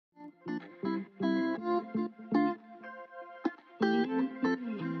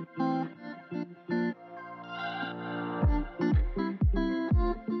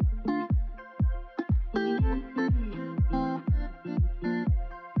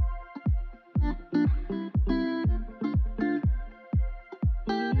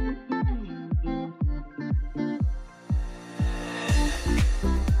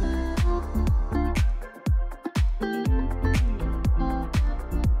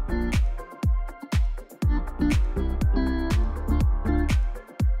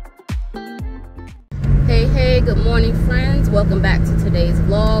Hey, good morning friends, welcome back to today's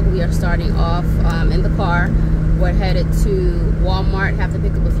vlog. We are starting off in the car. We're headed to Walmart, have to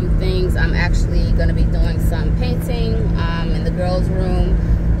pick up a few things. I'm actually going to be doing some painting in the girls room.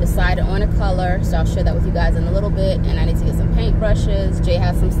 Decided on a color, so I'll share that with you guys in a little bit. And I need to get some paint brushes. Jay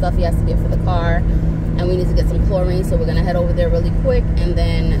has some stuff he has to get for the car, and we need to get some chlorine, so we're going to head over there really quick and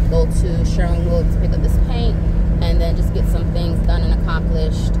then go to Sherwin-Williams to pick up this paint and then just get some things done and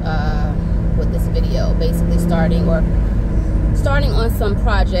accomplished with this video, basically starting on some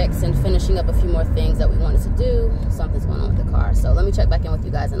projects and finishing up a few more things that we wanted to do. Something's going on with the car, so let me check back in with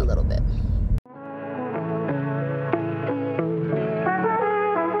you guys in a little bit.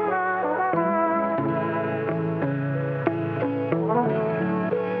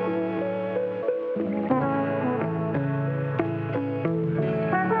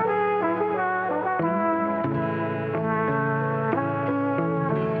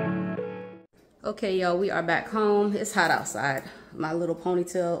 Okay, y'all, we are back home. It's hot outside. My little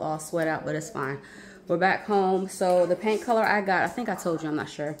ponytail all sweat out, but it's fine. We're back home. So the paint color I got, I think I told you, I'm not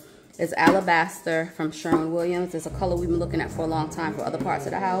sure, is Alabaster from Sherwin-Williams. It's a color we've been looking at for a long time for other parts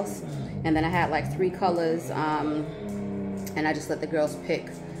of the house. And then I had like 3 colors, and I just let the girls pick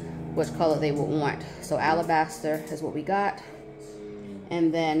which color they would want. So Alabaster is what we got.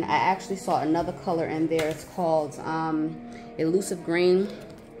 And then I actually saw another color in there. It's called Elusive Green.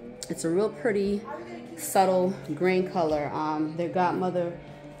 It's a real pretty, subtle green color. Their godmother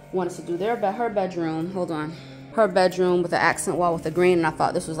wanted to do her bedroom. Hold on. Her bedroom with an accent wall with a green, and I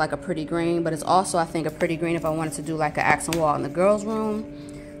thought this was like a pretty green, but it's also, I think, a pretty green if I wanted to do like an accent wall in the girls' room.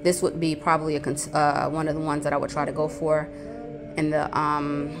 This would be probably one of the ones that I would try to go for in the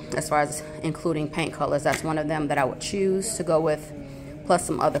as far as including paint colors. That's one of them that I would choose to go with, plus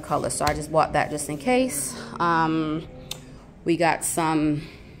some other colors. So I just bought that just in case. We got some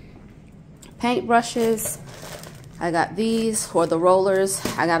paint brushes. I got these for the rollers.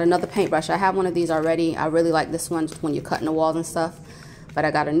 I got another paintbrush. I have one of these already. I really like this one when you're cutting the walls and stuff, but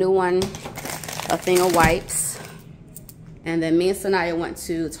I got a new one, a thing of wipes. And then me and Sanaya went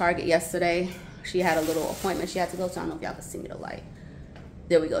to Target yesterday. She had a little appointment she had to go to. I don't know if y'all can see me the light.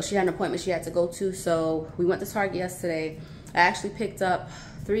 There we go. She had an appointment she had to go to, so we went to Target yesterday. I actually picked up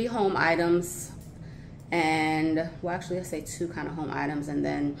 3 home items. And, well, actually, I say 2 kind of home items. And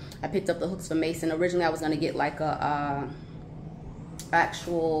then I picked up the hooks for Mason. Originally, I was going to get like a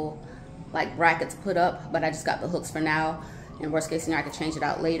actual like bracket to put up, but I just got the hooks for now. In worst case scenario, I could change it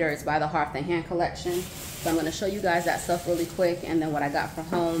out later. It's by the Hearth and Hand collection. So I'm going to show you guys that stuff really quick. And then what I got for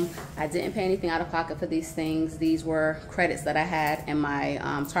home. I didn't pay anything out of pocket for these things. These were credits that I had in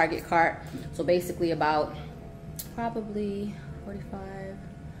my Target cart. So basically about probably 45,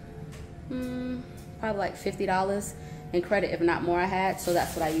 probably like $50 in credit, if not more, I had. So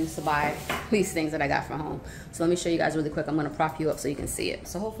that's what I used to buy these things that I got from home. So let me show you guys really quick. I'm going to prop you up so you can see it.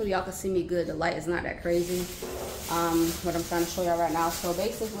 So hopefully y'all can see me good. The light is not that crazy. What I'm trying to show y'all right now. So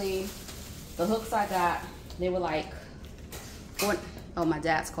basically the hooks I got, they were like, oh, my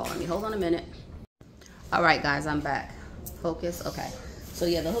dad's calling me. Hold on a minute. All right, guys, I'm back. Focus. Okay. So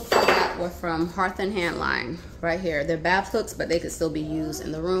yeah, the hooks I got were from Hearth and Hand line right here. They're bath hooks, but they could still be used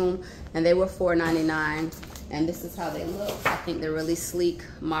in the room. And they were $4.99. And this is how they look. I think they're really sleek,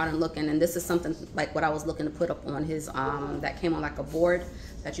 modern looking. And this is something like what I was looking to put up on his, that came on like a board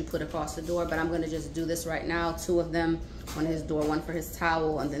that you put across the door. But I'm gonna just do this right now. 2 of them on his door, one for his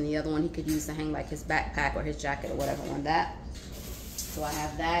towel, and then the other one he could use to hang like his backpack or his jacket or whatever on that. So I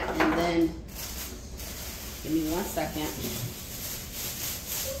have that, and then, give me 1 second.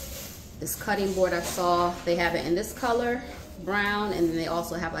 This cutting board I saw, they have it in this color, brown, and then they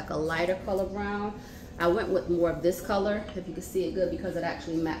also have like a lighter color brown. I went with more of this color, if you can see it good, because it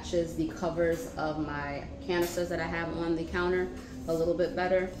actually matches the covers of my canisters that I have on the counter a little bit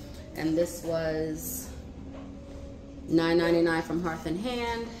better. And this was $9.99 from Hearth and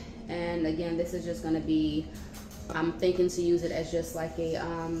Hand. And again, this is just gonna be, I'm thinking to use it as just like a,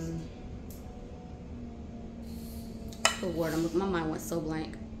 my mind went so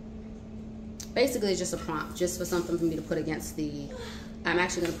blank. Basically, it's just a prompt, just for something for me to put against the I'm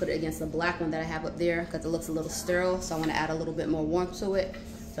actually going to put it against the black one that I have up there because it looks a little sterile, so I want to add a little bit more warmth to it.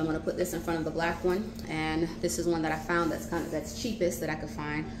 So I'm going to put this in front of the black one, and this is one that I found that's cheapest that I could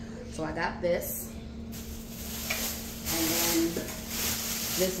find. So I got this, and then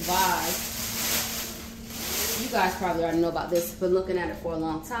this vase. You guys probably already know about this. Been looking at it for a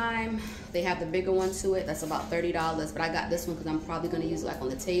long time. They have the bigger one to it. That's about $30, but I got this one because I'm probably going to use it like on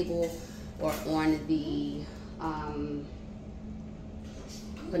the table or on the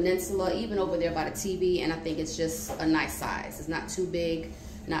peninsula, even over there by the TV, and I think it's just a nice size. It's not too big,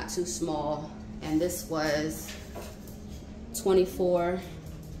 not too small, and this was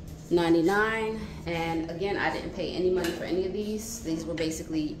 $24.99, and again, I didn't pay any money for any of these. These were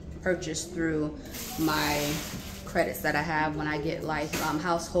basically purchased through my credits that I have when I get like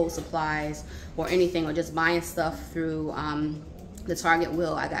household supplies or anything, or just buying stuff through the Target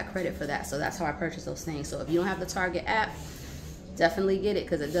wheel. I got credit for that, so that's how I purchase those things. So if you don't have the Target app, definitely get it,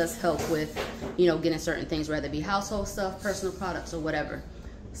 because it does help with, you know, getting certain things, whether it be household stuff, personal products, or whatever.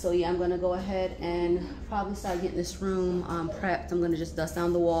 So yeah, I'm gonna go ahead and probably start getting this room prepped. I'm gonna just dust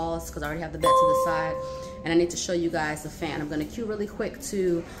down the walls because I already have the bed to the side, and I need to show you guys the fan. I'm gonna cue really quick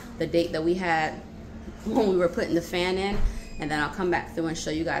to the date that we had when we were putting the fan in, and then I'll come back through and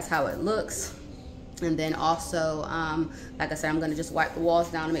show you guys how it looks. And then also, like I said, I'm gonna just wipe the walls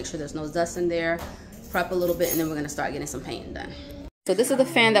down to make sure there's no dust in there, prep a little bit, and then we're gonna start getting some painting done. So this is the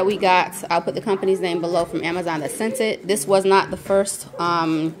fan that we got. I'll put the company's name below, from Amazon that sent it. This was not the first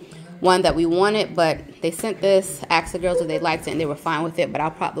one that we wanted, but they sent this, asked the girls if they liked it, and they were fine with it, but I'll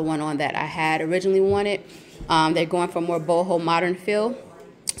pop the one on that I had originally wanted. They're going for more boho modern feel.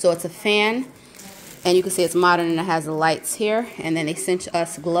 So it's a fan, and you can see it's modern, and it has the lights here. And then they sent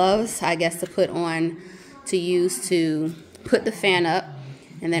us gloves, I guess, to put on, to use to put the fan up.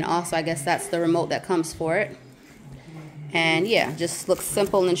 And then also, I guess that's the remote that comes for it. And yeah, just looks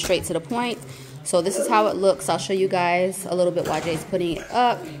simple and straight to the point. So this is how it looks. I'll show you guys a little bit while Jay's putting it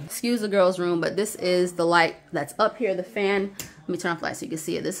up. Excuse the girls' room, but this is the light that's up here, the fan. Let me turn off the light so you can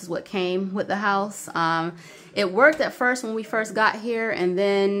see it. This is what came with the house. It worked at first when we first got here, and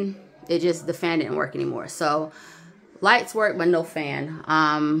then the fan didn't work anymore. So lights work, but no fan.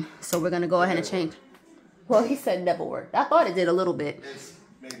 So we're gonna go ahead and change. Well, he said never worked. I thought it did a little bit.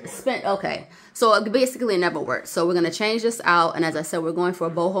 Okay, so basically it never worked. So we're going to change this out, and as I said, we're going for a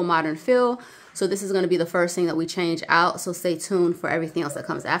boho modern feel. So this is going to be the first thing that we change out, so stay tuned for everything else that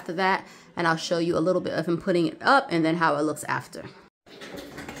comes after that, and I'll show you a little bit of him putting it up and then how it looks after.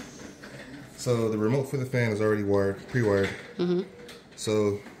 So the remote for the fan is already wired, pre-wired.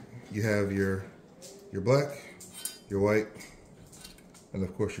 So you have your black, your white, and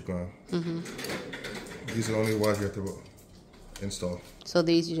of course your gone. These are the only wires you have to install. So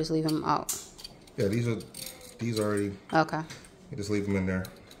these you just leave them out? Yeah, these already. Okay. You just leave them in there.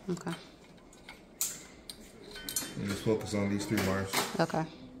 Okay. You just focus on these 3 wires. Okay.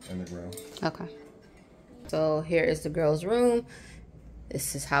 And the ground. Okay. So here is the girls' room.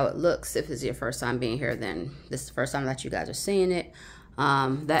 This is how it looks. If it's your first time being here, then this is the first time that you guys are seeing it.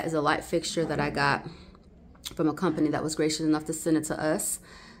 That is a light fixture that I got from a company that was gracious enough to send it to us.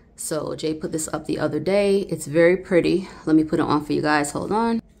 So Jay put this up the other day. It's very pretty. Let me put it on for you guys. Hold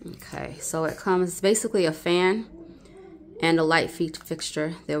on. Okay, so it comes basically a fan and a light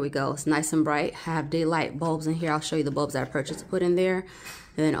fixture. There we go. It's nice and bright. I have daylight bulbs in here. I'll show you the bulbs that I purchased to put in there.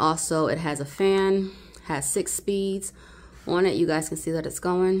 And then also it has a fan, has 6 speeds on it. You guys can see that it's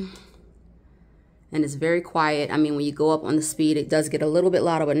going. And it's very quiet. I mean, when you go up on the speed, it does get a little bit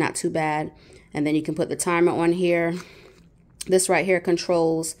louder, but not too bad. And then you can put the timer on here. This right here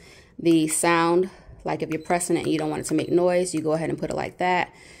controls the sound. Like if you're pressing it and you don't want it to make noise, you go ahead and put it like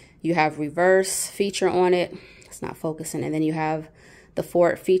that. You have reverse feature on it. It's not focusing. And then you have the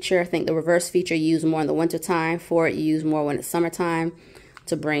forward feature. I think the reverse feature you use more in the winter time. Forward you use more when it's summertime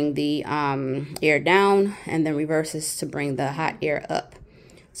to bring the air down, and then reverse is to bring the hot air up.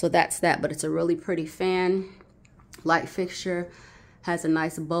 So that's that, but it's a really pretty fan. Light fixture, has a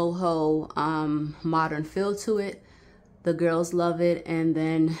nice boho modern feel to it. The girls love it. And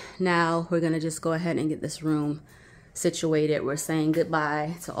then now we're gonna just go ahead and get this room situated. We're saying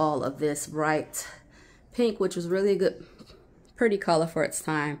goodbye to all of this bright pink, which was really a good, pretty color for its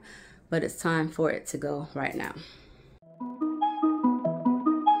time, but it's time for it to go right now.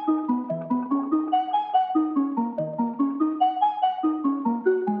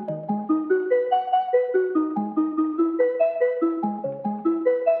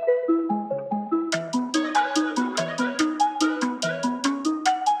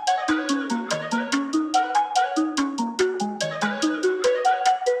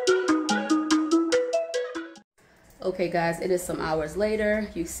 Okay guys, it is some hours later.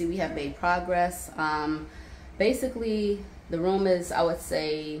 You see we have made progress. Basically the room is, I would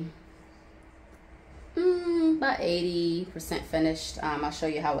say, about 80% finished. I'll show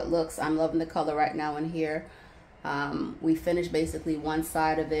you how it looks. I'm loving the color right now in here. We finished basically one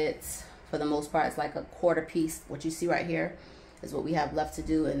side of it. For the most part, it's like a quarter piece. What you see right here is what we have left to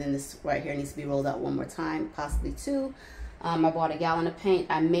do, and then this right here needs to be rolled out one more time, possibly two. I bought a gallon of paint.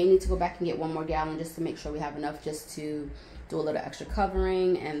 I may need to go back and get one more gallon just to make sure we have enough just to do a little extra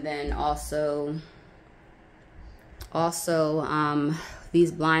covering. And then also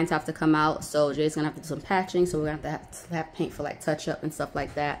these blinds have to come out, so Jay's gonna have to do some patching, so we're gonna have to have paint for like touch up and stuff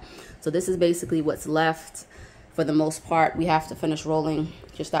like that. So this is basically what's left for the most part. We have to finish rolling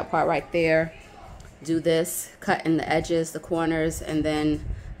just that part right there, do this, cut in the edges, the corners, and then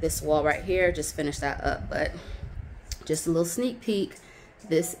this wall right here, just finish that up. But just a little sneak peek,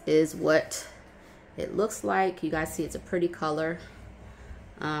 this is what it looks like. You guys see it's a pretty color.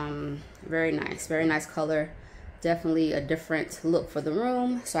 Very nice color. Definitely a different look for the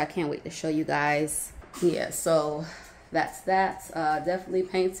room, so I can't wait to show you guys. Yeah, so that's that. Definitely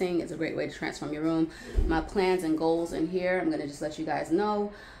painting is a great way to transform your room. My plans and goals in here, I'm gonna just let you guys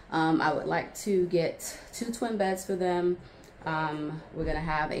know. I would like to get 2 twin beds for them. We're gonna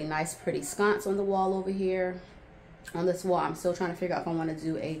have a nice pretty sconce on the wall over here. On this wall, I'm still trying to figure out if I want to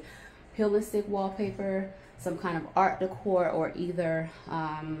do a peel and stick wallpaper, some kind of art decor, or either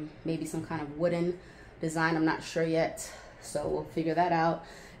maybe some kind of wooden design. I'm not sure yet, so we'll figure that out.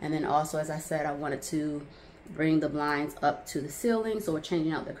 And then also, as I said, I wanted to bring the blinds up to the ceiling, so we're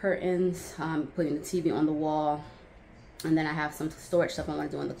changing out the curtains, putting the TV on the wall, and then I have some storage stuff I want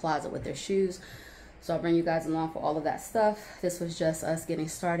to do in the closet with their shoes. So I'll bring you guys along for all of that stuff. This was just us getting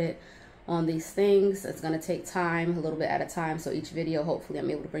started on these things. It's going to take time, a little bit at a time, so each video hopefully I'm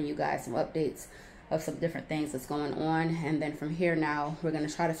able to bring you guys some updates of some different things that's going on. And then from here now, we're going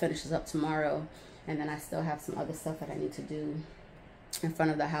to try to finish this up tomorrow, and then I still have some other stuff that I need to do in front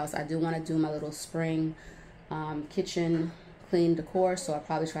of the house. I do want to do my little spring kitchen clean decor, so I'll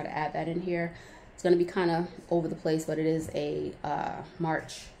probably try to add that in here. It's going to be kind of over the place, but it is a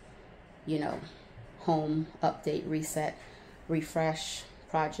March, you know, home update, reset, refresh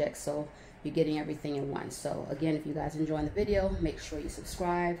project, so you're getting everything in one. So again, if you guys enjoying the video, make sure you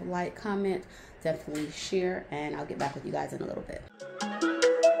subscribe, like, comment, definitely share, and I'll get back with you guys in a little bit.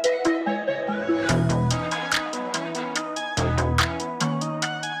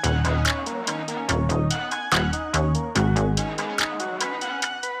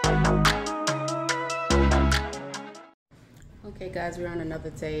 Okay guys, we're on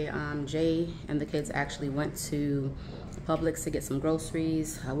another day. Jay and the kids actually went to Publix to get some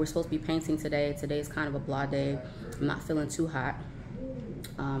groceries. We're supposed to be painting today. Today's kind of a blah day. I'm not feeling too hot,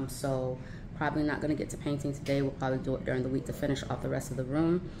 so probably not going to get to painting today. We'll probably do it during the week to finish off the rest of the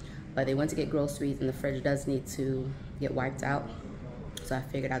room. But they went to get groceries, and the fridge does need to get wiped out, so I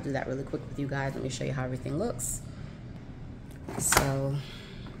figured I'd do that really quick with you guys. Let me show you how everything looks. So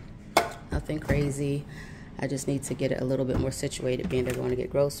nothing crazy. I just need to get it a little bit more situated, being they're going to get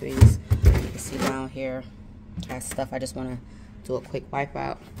groceries. You can see down here has stuff I just want to do a quick wipe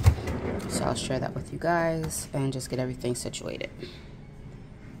out, so I'll share that with you guys and just get everything situated.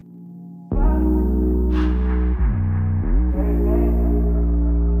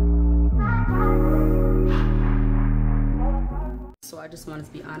 So I just wanted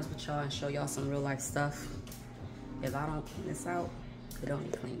to be honest with y'all and show y'all some real life stuff. If I don't clean this out, it don't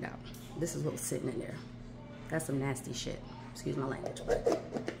get cleaned out. This is what was sitting in there. That's some nasty shit. Excuse my language, but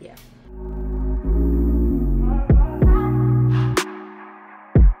yeah.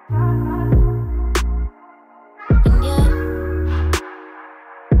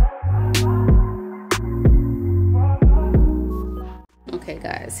 Okay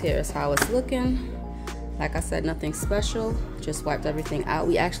guys, here's how it's looking. Like I said, nothing special. Just wiped everything out.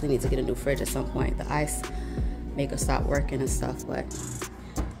 We actually need to get a new fridge at some point. The ice maker stopped working and stuff, but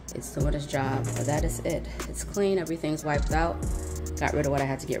it's doing its job. But that is it. It's clean. Everything's wiped out. Got rid of what I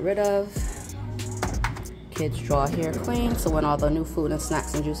had to get rid of. Kids drawer here clean, so when all the new food and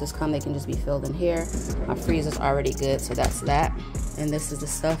snacks and juices come, they can just be filled in here. My freezer's already good, so that's that. And this is the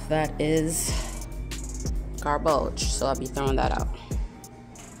stuff that is garbage, so I'll be throwing that out.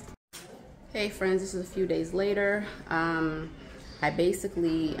 Hey friends, this is a few days later. I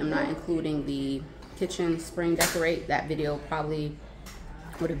basically am not including the kitchen spring decorate. That video probably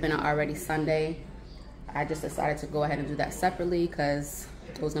would have been already Sunday. I just decided to go ahead and do that separately because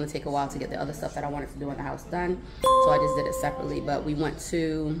it was going to take a while to get the other stuff that I wanted to do in the house done. So I just did it separately. But we went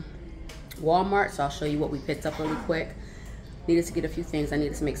to Walmart, so I'll show you what we picked up really quick. needed to get a few things. I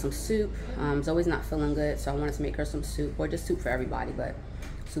needed to make some soup. Zoe's not feeling good, so I wanted to make her some soup, or just soup for everybody, but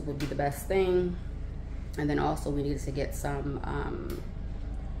soup would be the best thing. And then also we needed to get some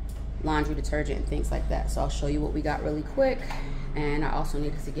laundry detergent and things like that. So I'll show you what we got really quick. And I also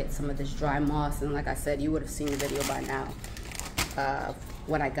needed to get some of this dry moss, and like I said, you would have seen the video by now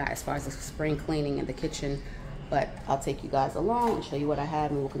what I got as far as the spring cleaning in the kitchen. But I'll take you guys along and show you what I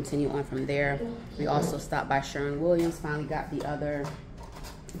have, and we'll continue on from there. We also stopped by Sherwin-Williams, finally got the other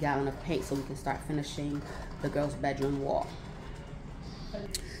gallon of paint so we can start finishing the girls' bedroom wall.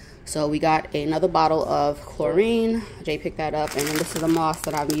 So we got another bottle of chlorine. Jay picked that up, and then this is the moss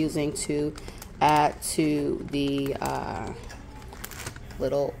that I'm using to add to the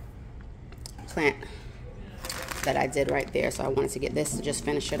little plant that I did right there. So I wanted to get this to just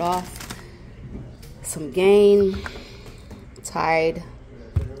finish it off. Some Gain, Tide,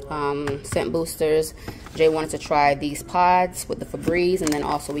 scent boosters. Jay wanted to try these pods with the Febreze, and then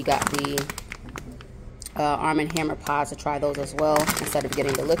also we got the Arm & Hammer pods to try those as well instead of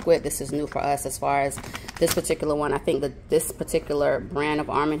getting the liquid. This is new for us as far as this particular one. I think that this particular brand of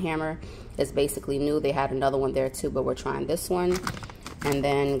Arm & Hammer is basically new. They had another one there too, but we're trying this one. And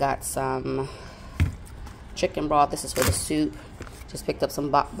then got some chicken broth. This is for the soup. Just picked up some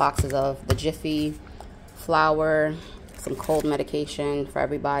boxes of the Jiffy flour, some cold medication for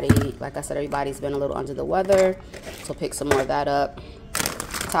everybody. Like I said, everybody's been a little under the weather, so pick some more of that up.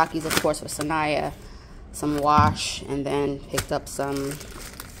 Takis, of course, for Sanaya. Some wash, and then picked up some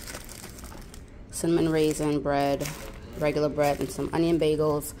cinnamon raisin bread, regular bread, and some onion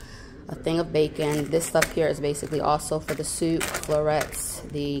bagels, a thing of bacon. This stuff here is basically also for the soup, florets,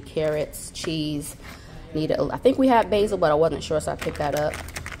 the carrots, cheese. I think we had basil, but I wasn't sure, so I picked that up.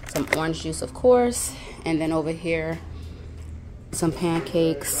 Some orange juice, of course, and then over here some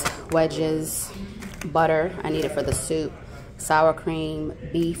pancakes, wedges, butter I needed for the soup, sour cream,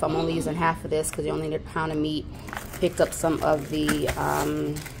 beef. I'm only using half of this because you only need a pound of meat. Picked up some of the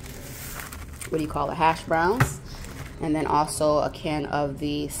hash browns, and then also a can of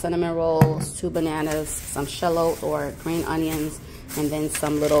the cinnamon rolls, 2 bananas, some shallot or green onions, and then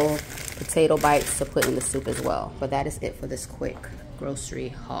some little potato bites to put in the soup as well. But that is it for this quick grocery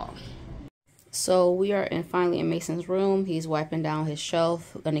haul. So we are finally in Mason's room. He's wiping down his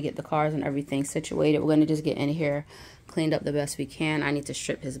shelf. We're gonna get the cars and everything situated. We're gonna just get in here, cleaned up the best we can. I need to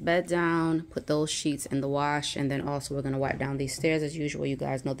strip his bed down, put those sheets in the wash, and then also we're gonna wipe down these stairs as usual. You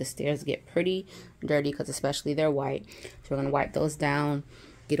guys know the stairs get pretty dirty because especially they're white. So we're gonna wipe those down,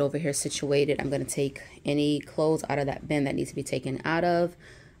 get over here situated. I'm gonna take any clothes out of that bin that needs to be taken out of,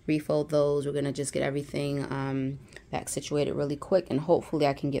 refold those. We're gonna just get everything back situated really quick, and hopefully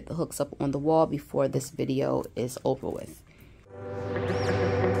I can get the hooks up on the wall before this video is over with.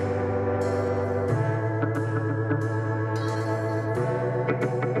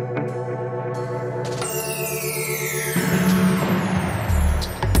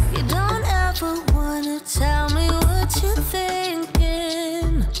 You don't ever wanna tell me what you're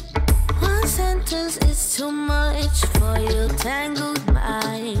thinking. One sentence is too much for your tangled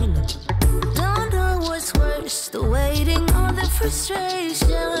mind. Don't know what's worse, the waiting or the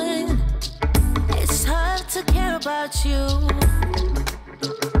frustration. It's hard to care about you.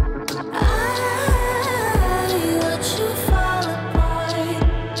 I watch you fall apart,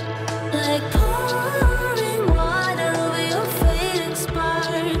 like pouring water over your fading spark.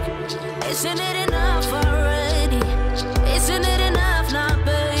 Isn't it enough already? Isn't it enough now,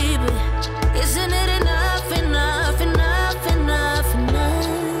 baby? Isn't it enough, enough, enough, enough,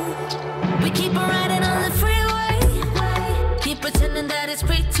 enough? We keep on riding on the freeway, keep pretending that it's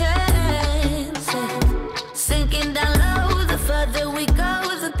pretense. Sinking down low, the further we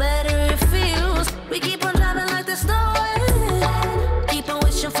go, the better it feels. We keep on driving like there's no end, keep on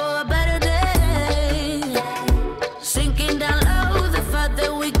wishing for a better day. Sinking down low, the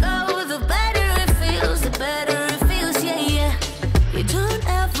further we go, the better it feels, the better it feels, yeah, yeah. You don't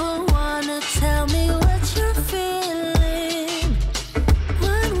ever wanna tell me what you're feeling.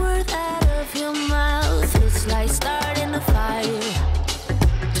 One word out of your mouth, it's like starting a fire.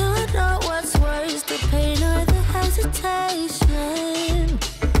 Don't know what's worse, the pain or the hesitation.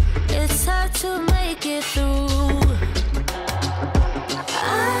 It's hard to make it through. I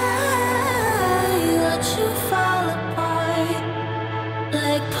watch you fall apart,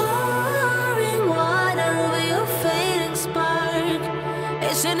 like pouring water over your fading spark.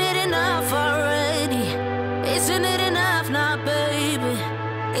 Isn't it enough already? Isn't it enough now, baby?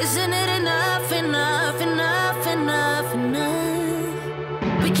 Isn't it enough, enough, enough, enough,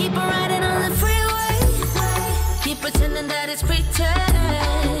 enough? We keep on riding on the freeway, keep pretending that it's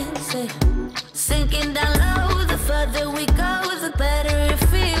pretense. Sinking down low, the further we go,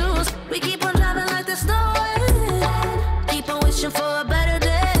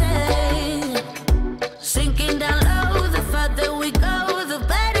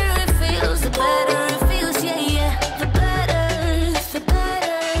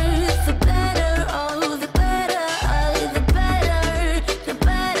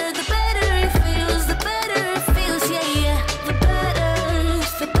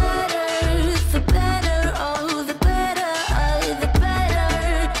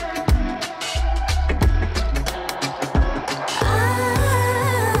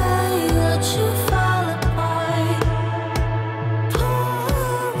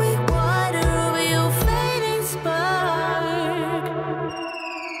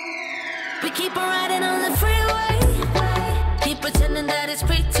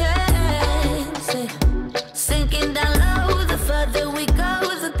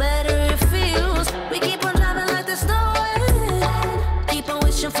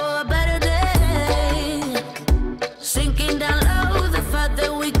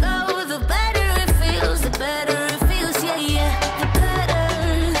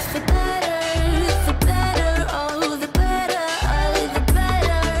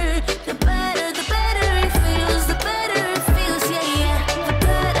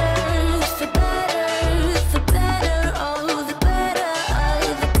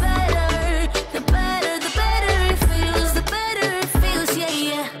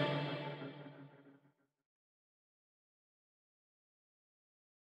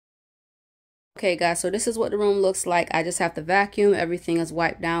 Okay guys, so this is what the room looks like. I just have to vacuum. Everything is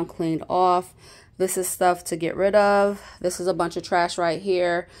wiped down, cleaned off. This is stuff to get rid of. This is a bunch of trash right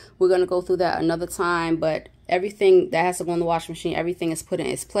here. We're going to go through that another time, but everything that has to go in the washing machine, everything is put in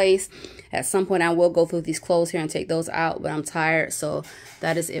its place. At some point I will go through these clothes here and take those out, but I'm tired, so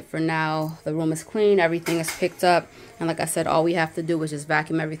that is it for now. The room is clean, everything is picked up, and like I said, all we have to do is just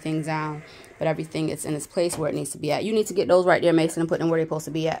vacuum everything down, but everything is in its place where it needs to be at. You need to get those right there, Mason, and put them where they're supposed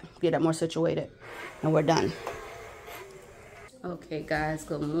to be at. Get that more situated, and we're done. Okay guys,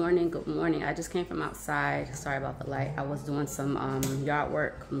 good morning. Good morning. I just came from outside. Sorry about the light. I was doing some yard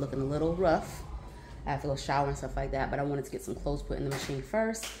work. I'm looking a little rough. I have to go shower and stuff like that, but I wanted to get some clothes put in the machine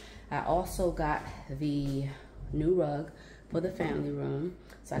first. I also got the new rug for the family room,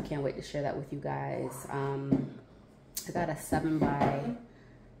 so I can't wait to share that with you guys. I got a 7 by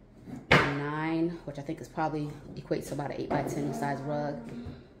 9, which I think is probably equates to about an 8 by 10 size rug.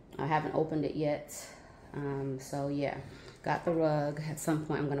 I haven't opened it yet, so yeah. Got the rug. At some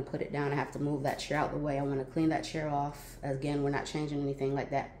point I'm going to put it down. I have to move that chair out the way. I want to clean that chair off. Again, we're not changing anything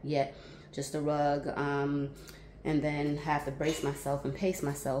like that yet. Just a rug. And then have to brace myself and pace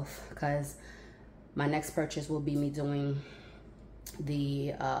myself, because my next purchase will be me doing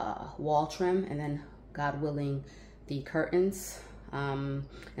the wall trim, and then God willing the curtains. And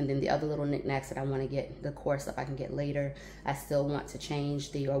then the other little knickknacks that I want to get, the core stuff I can get later. I still want to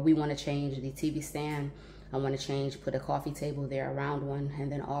change we want to change the TV stand. I want to put a coffee table there, a round one, and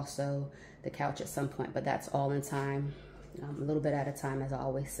then also the couch at some point, but that's all in time, a little bit at a time, as I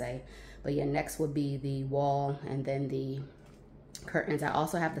always say. But yeah, next would be the wall and then the curtains. I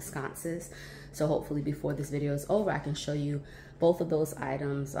also have the sconces, so hopefully before this video is over, I can show you both of those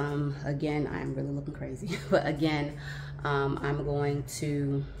items. Again, I'm really looking crazy, but again, I'm going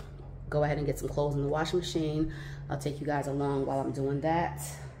to go ahead and get some clothes in the washing machine. I'll take you guys along while I'm doing that.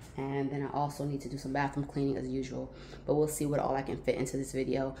 And then I also need to do some bathroom cleaning as usual, but we'll see what all I can fit into this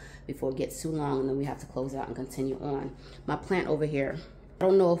video before it gets too long, and then we have to close out and continue on. My plant over here, I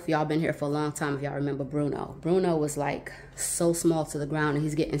don't know if y'all been here for a long time, if y'all remember Bruno. Bruno was like so small to the ground, and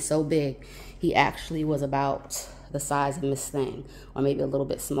he's getting so big. He actually was about the size of Miss Thing, or maybe a little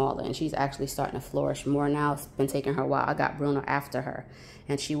bit smaller, and she's actually starting to flourish more now. It's been taking her a while. I got Bruno after her,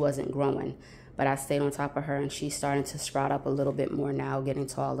 and she wasn't growing, but I stayed on top of her, and she's starting to sprout up a little bit more now, getting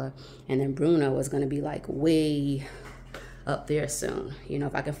taller. And then Bruno is going to be like way up there soon. You know,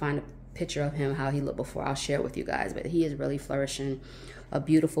 if I can find a picture of him, how he looked before, I'll share it with you guys. But he is really flourishing. A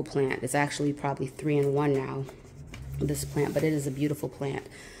beautiful plant. It's actually probably 3-in-1 now, this plant, but it is a beautiful plant.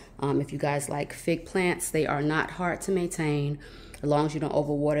 If you guys like fig plants, they are not hard to maintain as long as you don't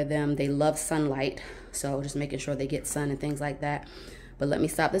overwater them. They love sunlight, so just making sure they get sun and things like that. But let me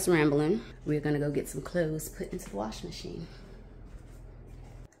stop this rambling. We're gonna go get some clothes put into the washing machine.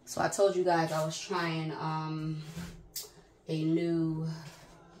 So I told you guys I was trying a new,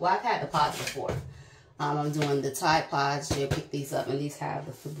 well, I've had the pods before. I'm doing the Tide pods. You'll pick these up, and these have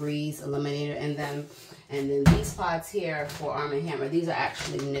the Febreze eliminator in them. And then these pods here for Arm & Hammer, these are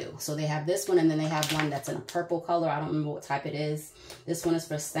actually new. So they have this one, and then they have one that's in a purple color. I don't remember what type it is. This one is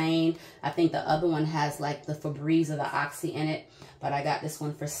for stain. I think the other one has like the Febreze or the Oxy in it, but I got this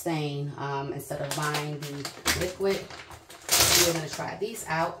one for stain instead of buying the liquid. So we're gonna try these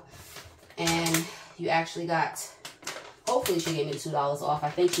out. And you actually got, hopefully she gave me the $2 off. I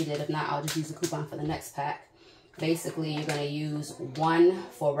think she did. If not, I'll just use the coupon for the next pack. Basically, you're going to use 1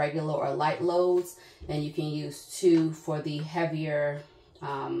 for regular or light loads, and you can use 2 for the heavier,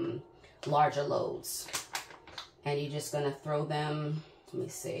 larger loads. And you're just going to throw them, let me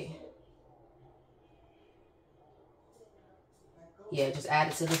see. Yeah, just add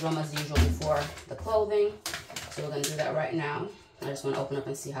it to the drum as usual before the clothing. So we're going to do that right now. I just want to open up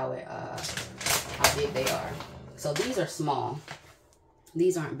and see how big they are. So these are small.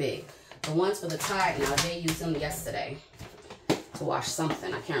 These aren't big. The ones for the Tide now, they used them yesterday to wash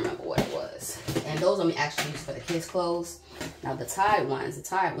something. I can't remember what it was. And those are actually used for the kids' clothes. Now the Tide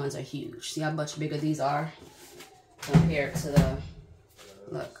ones are huge. See how much bigger these are compared to the,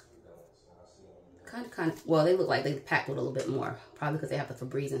 look. Kind of, well, they look like they packed with a little bit more. Probably because they have the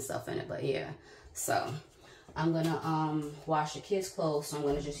Febreze and stuff in it, but yeah. So I'm gonna wash the kids' clothes. So I'm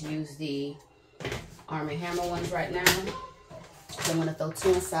gonna just use the Arm & Hammer ones right now. So I'm gonna throw 2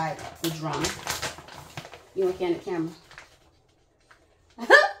 inside the drum. You want the camera?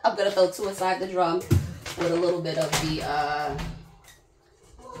 I'm gonna throw 2 inside the drum with a little bit of the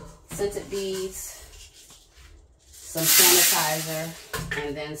scented beads, some sanitizer,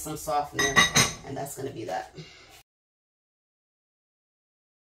 and then some softener, and that's gonna be that.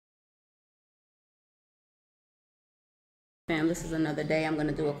 Fam, this is another day. I'm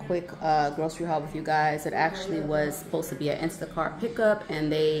gonna do a quick grocery haul with you guys. It actually was supposed to be an Instacart pickup and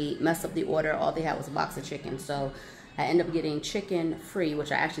they messed up the order. All they had was a box of chicken. So I ended up getting chicken free,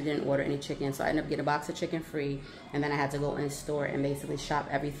 which I actually didn't order any chicken. So I ended up getting a box of chicken free, and then I had to go in the store and basically shop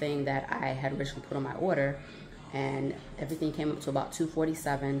everything that I had originally put on my order. And everything came up to about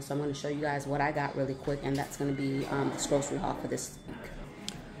 $247. So I'm gonna show you guys what I got really quick, and that's gonna be this grocery haul for this week.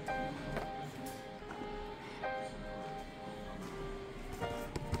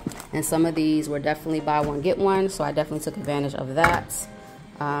 And some of these were definitely buy one, get one. So I definitely took advantage of that.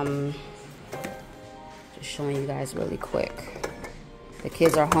 Just showing you guys really quick. The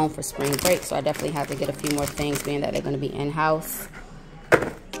kids are home for spring break, so I definitely have to get a few more things, being that they're going to be in-house.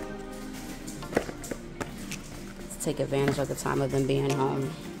 Let's take advantage of the time of them being home.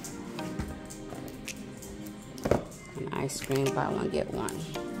 And ice cream, buy one, get one.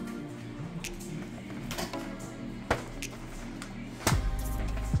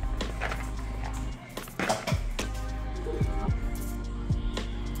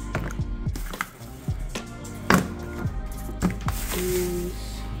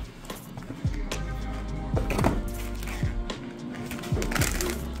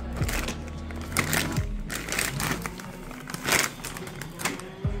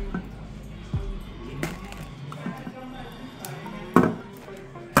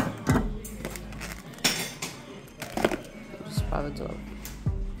 Probably do it.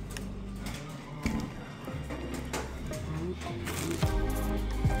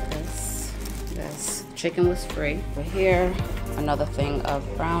 This chicken was free. But here, another thing of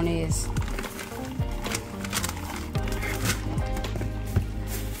brownies.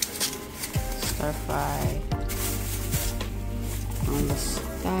 Stir fry. Boneless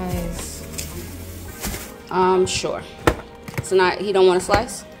thighs. Sure. So not, he don't want a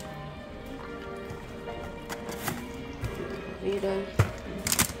slice? Beaded.